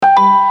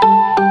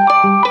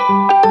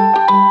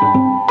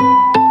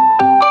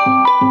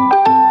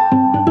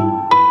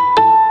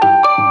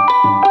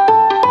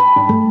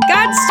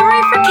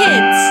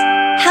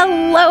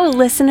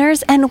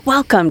and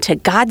welcome to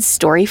God's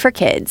Story for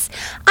Kids.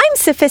 I'm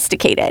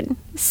Sophisticated,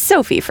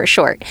 Sophie for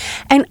short,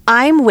 and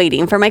I'm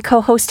waiting for my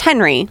co-host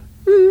Henry.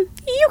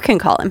 You can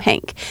call him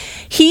Hank.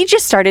 He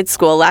just started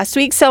school last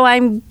week, so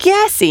I'm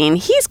guessing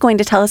he's going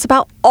to tell us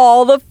about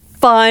all the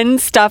fun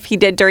stuff he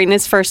did during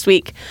his first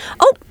week.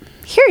 Oh,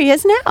 here he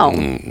is now.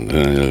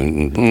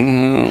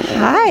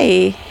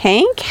 Hi,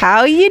 Hank.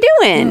 How you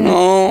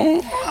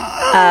doing?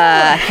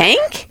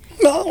 Hank?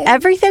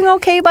 Everything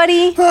okay,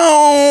 buddy?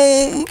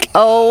 Okay,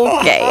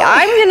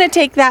 I'm going to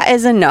take that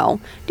as a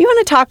no. Do you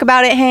want to talk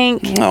about it,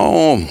 Hank?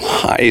 Oh,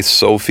 hi,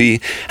 Sophie.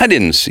 I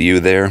didn't see you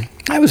there.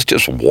 I was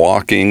just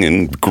walking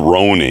and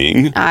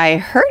groaning. I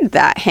heard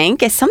that,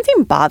 Hank. Is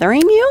something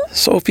bothering you?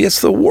 Sophie,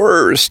 it's the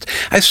worst.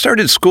 I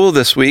started school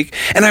this week,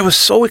 and I was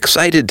so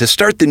excited to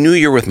start the new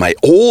year with my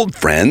old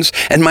friends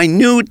and my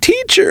new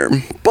teacher.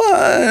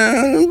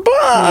 But...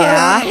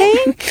 Yeah,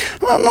 Hank?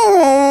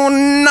 Oh,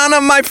 none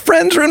of my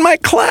friends are in my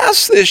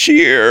class this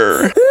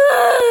year.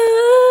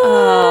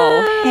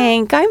 Oh,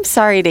 Hank, I'm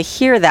sorry to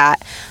hear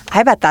that.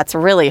 I bet that's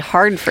really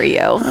hard for you.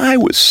 I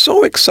was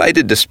so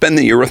excited to spend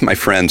the year with my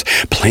friends,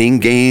 playing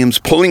games,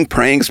 pulling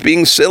pranks,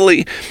 being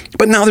silly.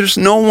 But now there's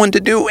no one to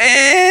do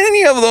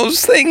any of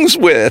those things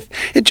with.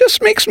 It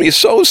just makes me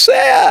so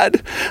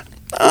sad.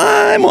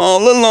 I'm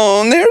all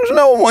alone. There's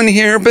no one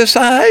here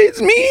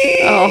besides me.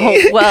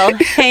 Oh, well,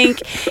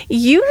 Hank,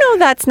 you know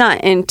that's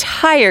not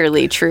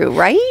entirely true,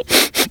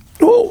 right?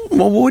 Well,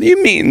 what do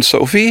you mean,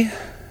 Sophie?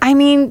 I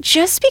mean,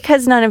 just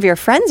because none of your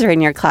friends are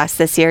in your class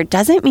this year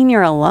doesn't mean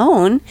you're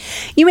alone.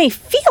 You may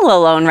feel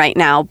alone right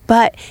now,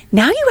 but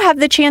now you have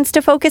the chance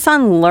to focus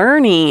on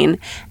learning.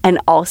 And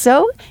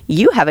also,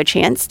 you have a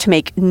chance to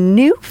make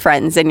new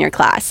friends in your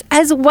class,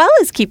 as well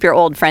as keep your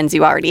old friends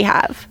you already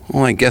have.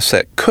 Well, I guess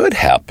that could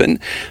happen,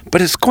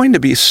 but it's going to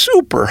be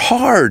super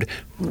hard.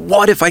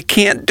 What if I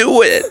can't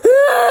do it?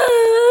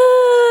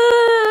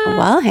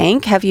 Well,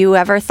 Hank, have you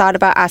ever thought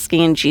about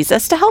asking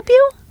Jesus to help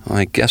you? Well,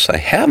 I guess I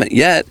haven't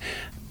yet.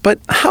 But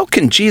how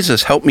can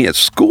Jesus help me at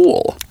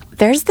school?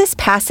 There's this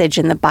passage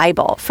in the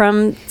Bible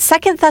from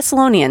 2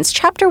 Thessalonians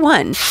chapter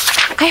 1.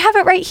 I have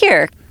it right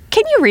here.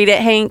 Can you read it,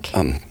 Hank?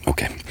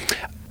 Okay.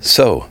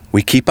 So,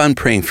 we keep on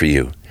praying for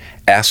you,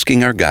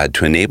 asking our God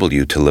to enable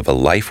you to live a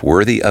life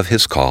worthy of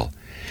His call.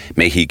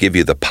 May He give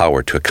you the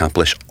power to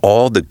accomplish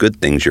all the good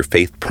things your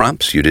faith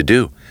prompts you to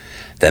do.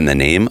 Then the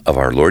name of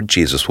our Lord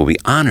Jesus will be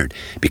honored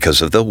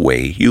because of the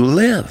way you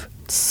live.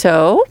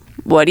 So,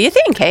 what do you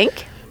think,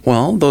 Hank?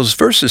 Well, those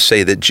verses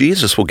say that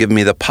Jesus will give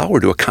me the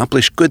power to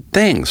accomplish good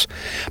things.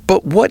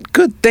 But what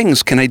good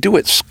things can I do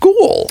at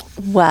school?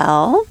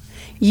 Well,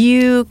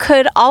 you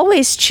could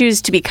always choose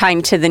to be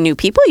kind to the new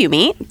people you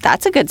meet.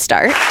 That's a good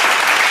start.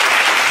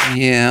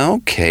 Yeah,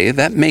 okay,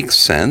 that makes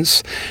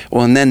sense.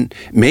 Well, and then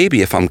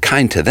maybe if I'm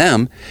kind to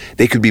them,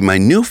 they could be my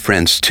new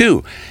friends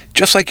too,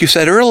 just like you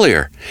said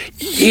earlier.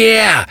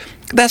 Yeah,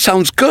 that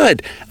sounds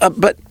good.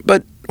 But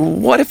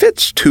what if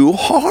it's too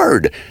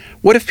hard?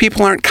 What if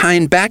people aren't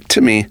kind back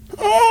to me?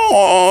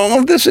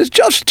 Oh, this is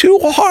just too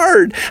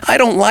hard. I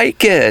don't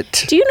like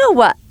it. Do you know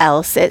what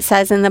else it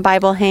says in the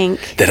Bible,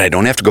 Hank? That I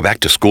don't have to go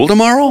back to school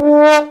tomorrow?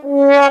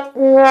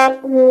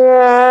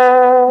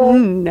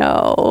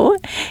 No.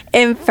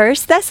 In 1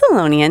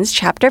 Thessalonians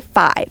chapter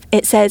 5,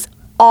 it says,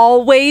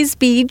 always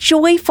be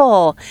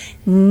joyful.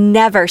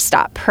 Never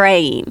stop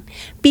praying.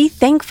 Be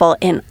thankful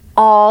in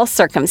all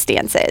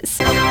circumstances.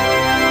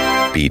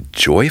 Be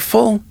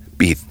joyful?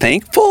 Be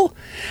thankful?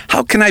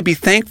 How can I be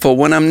thankful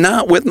when I'm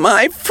not with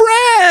my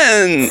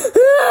friends?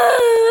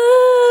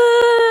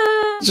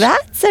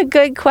 That's a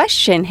good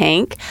question,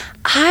 Hank.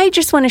 I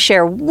just want to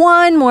share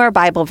one more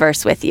Bible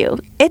verse with you.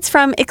 It's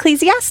from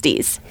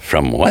Ecclesiastes.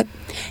 From what?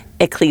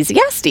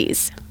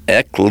 Ecclesiastes.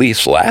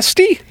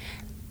 Ecclesiastes?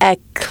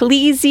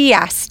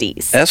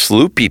 Ecclesiastes.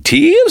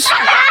 S-L-U-P-T's?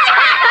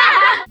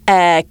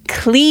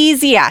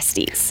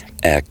 Ecclesiastes.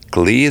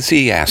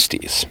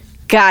 Ecclesiastes.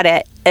 Got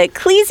it.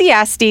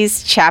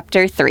 Ecclesiastes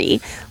chapter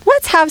 3.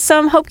 Let's have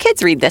some Hope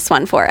Kids read this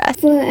one for us.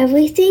 For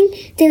everything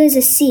there is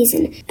a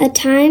season, a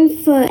time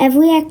for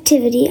every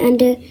activity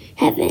under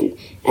heaven,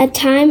 a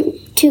time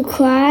to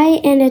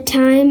cry and a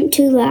time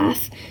to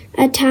laugh,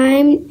 a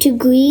time to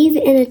grieve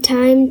and a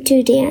time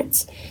to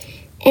dance,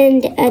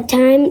 and a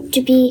time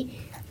to be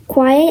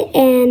quiet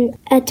and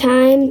a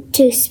time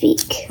to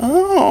speak.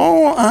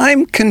 Oh,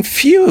 I'm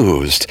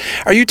confused.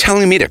 Are you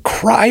telling me to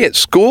cry at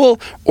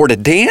school or to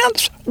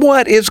dance?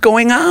 What is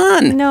going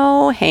on?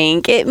 No,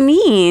 Hank, it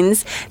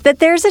means that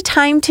there's a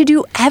time to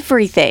do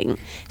everything.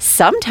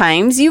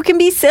 Sometimes you can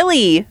be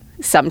silly.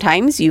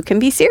 Sometimes you can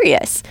be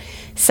serious.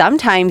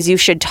 Sometimes you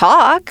should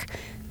talk.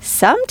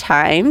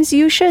 Sometimes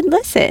you should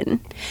listen.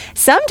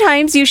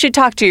 Sometimes you should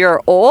talk to your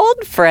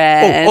old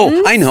friends.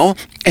 Oh, I know.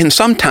 And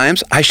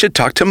sometimes I should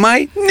talk to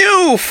my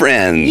new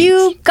friends.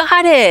 You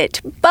got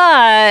it.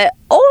 But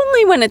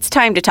only when it's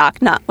time to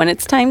talk, not when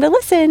it's time to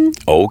listen.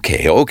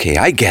 Okay,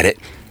 I get it.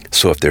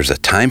 So if there's a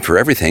time for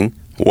everything,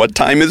 what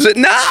time is it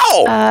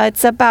now?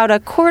 It's about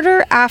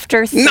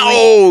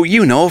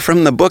 3:15. No,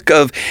 from the book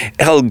of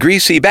El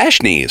Greasy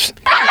Bashnees.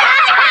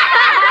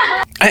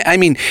 I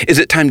mean, is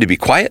it time to be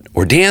quiet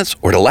or dance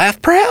or to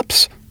laugh,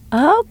 perhaps?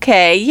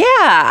 Okay, yeah,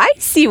 I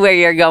see where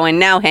you're going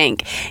now,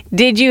 Hank.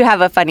 Did you have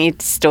a funny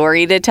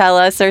story to tell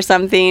us or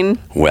something?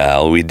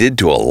 Well, we did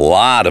do a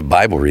lot of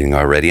Bible reading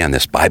already on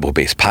this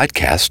Bible-based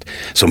podcast,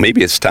 so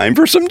maybe it's time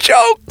for some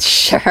jokes.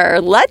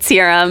 Sure, let's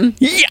hear them.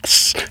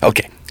 Yes!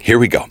 Okay, here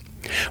we go.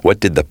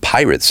 What did the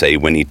pirate say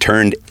when he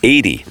turned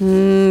 80?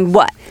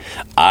 What?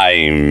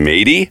 I'm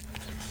 80.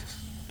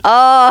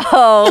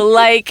 Oh,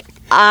 like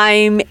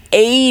I'm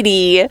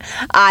 80.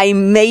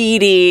 I'm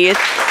 80.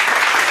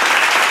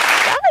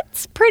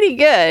 That's pretty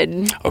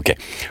good. Okay,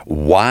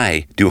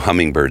 why do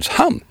hummingbirds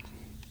hum?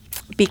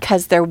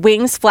 Because their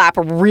wings flap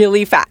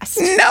really fast.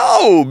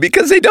 No,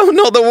 because they don't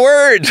know the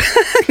words.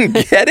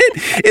 Get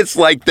it? It's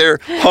like they're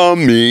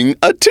humming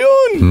a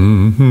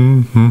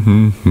tune.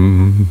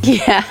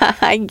 Yeah,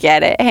 I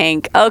get it,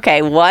 Hank.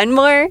 Okay, one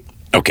more.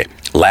 Okay,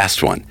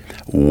 last one.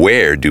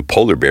 Where do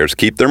polar bears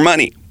keep their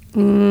money?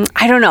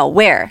 I don't know.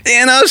 Where?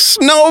 In a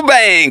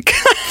snowbank.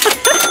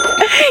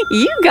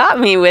 You got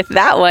me with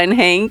that one,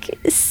 Hank.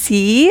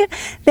 See?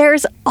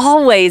 There's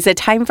always a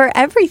time for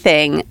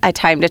everything. A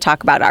time to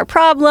talk about our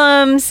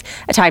problems,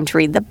 a time to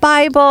read the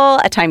Bible,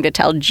 a time to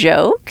tell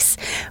jokes.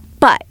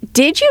 But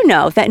did you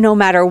know that no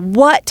matter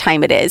what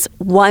time it is,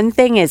 one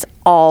thing is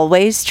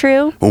always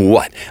true?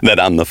 What? That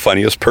I'm the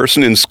funniest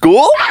person in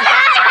school?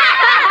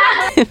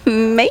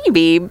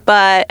 Maybe,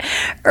 but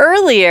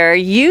earlier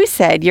you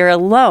said you're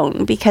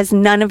alone because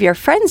none of your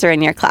friends are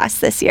in your class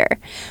this year.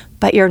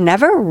 But you're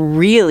never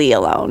really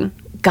alone.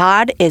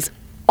 God is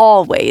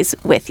always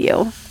with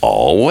you.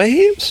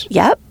 Always?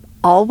 Yep,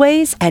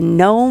 always and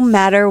no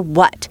matter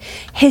what.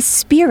 His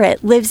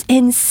Spirit lives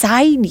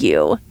inside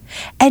you.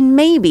 And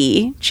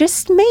maybe,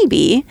 just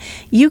maybe,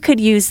 you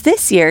could use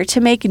this year to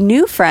make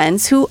new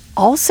friends who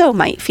also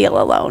might feel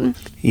alone.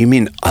 You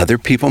mean other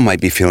people might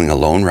be feeling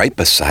alone right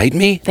beside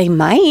me? They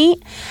might.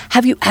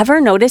 Have you ever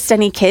noticed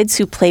any kids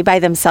who play by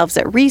themselves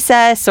at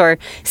recess or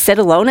sit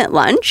alone at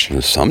lunch?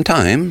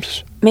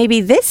 Sometimes.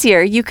 Maybe this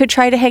year you could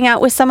try to hang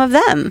out with some of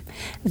them.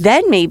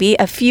 Then maybe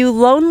a few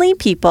lonely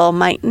people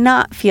might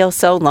not feel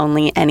so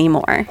lonely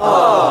anymore.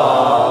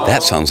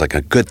 That sounds like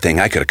a good thing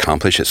I could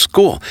accomplish at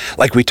school,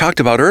 like we talked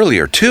about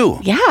earlier, too.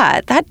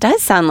 Yeah, that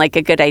does sound like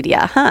a good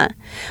idea, huh?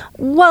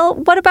 Well,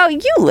 what about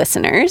you,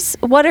 listeners?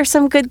 What are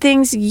some good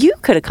things you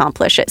could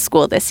accomplish at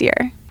school this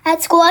year?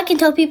 At school, I can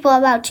tell people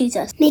about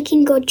Jesus.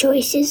 Making good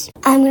choices.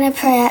 I'm going to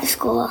pray at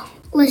school.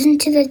 Listen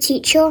to the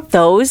teacher.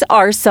 Those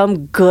are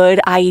some good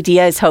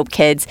ideas, Hope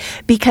Kids,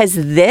 because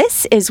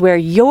this is where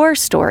your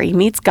story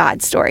meets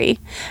God's story.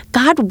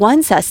 God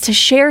wants us to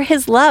share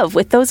His love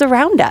with those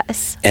around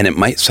us. And it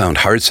might sound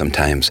hard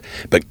sometimes,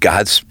 but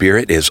God's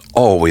Spirit is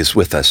always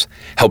with us,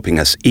 helping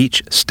us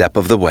each step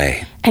of the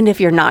way. And if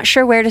you're not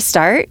sure where to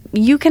start,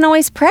 you can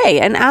always pray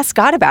and ask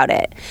God about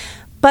it.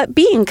 But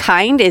being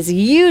kind is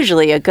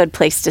usually a good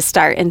place to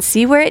start and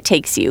see where it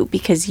takes you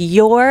because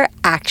your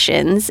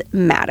actions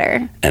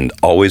matter. And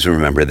always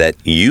remember that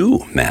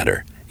you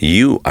matter.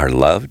 You are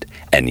loved,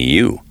 and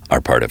you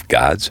are part of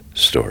God's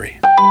story.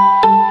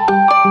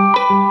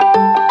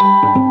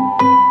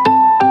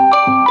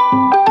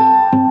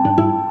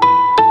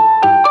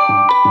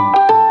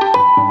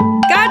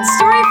 God's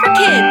Story for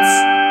Kids.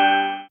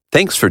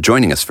 Thanks for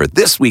joining us for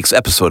this week's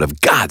episode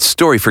of God's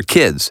Story for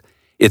Kids.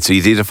 It's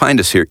easy to find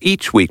us here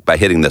each week by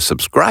hitting the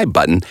subscribe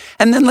button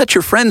and then let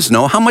your friends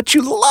know how much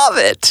you love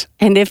it.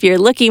 And if you're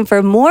looking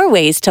for more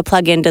ways to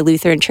plug into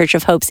Lutheran Church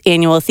of Hope's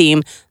annual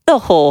theme, the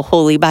whole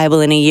Holy Bible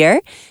in a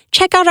year,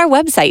 check out our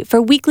website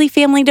for weekly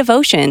family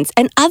devotions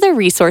and other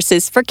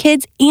resources for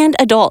kids and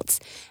adults.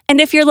 And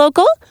if you're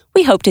local,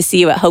 we hope to see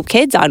you at Hope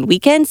Kids on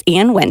weekends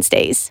and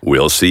Wednesdays.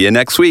 We'll see you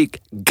next week.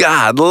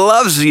 God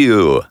loves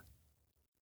you.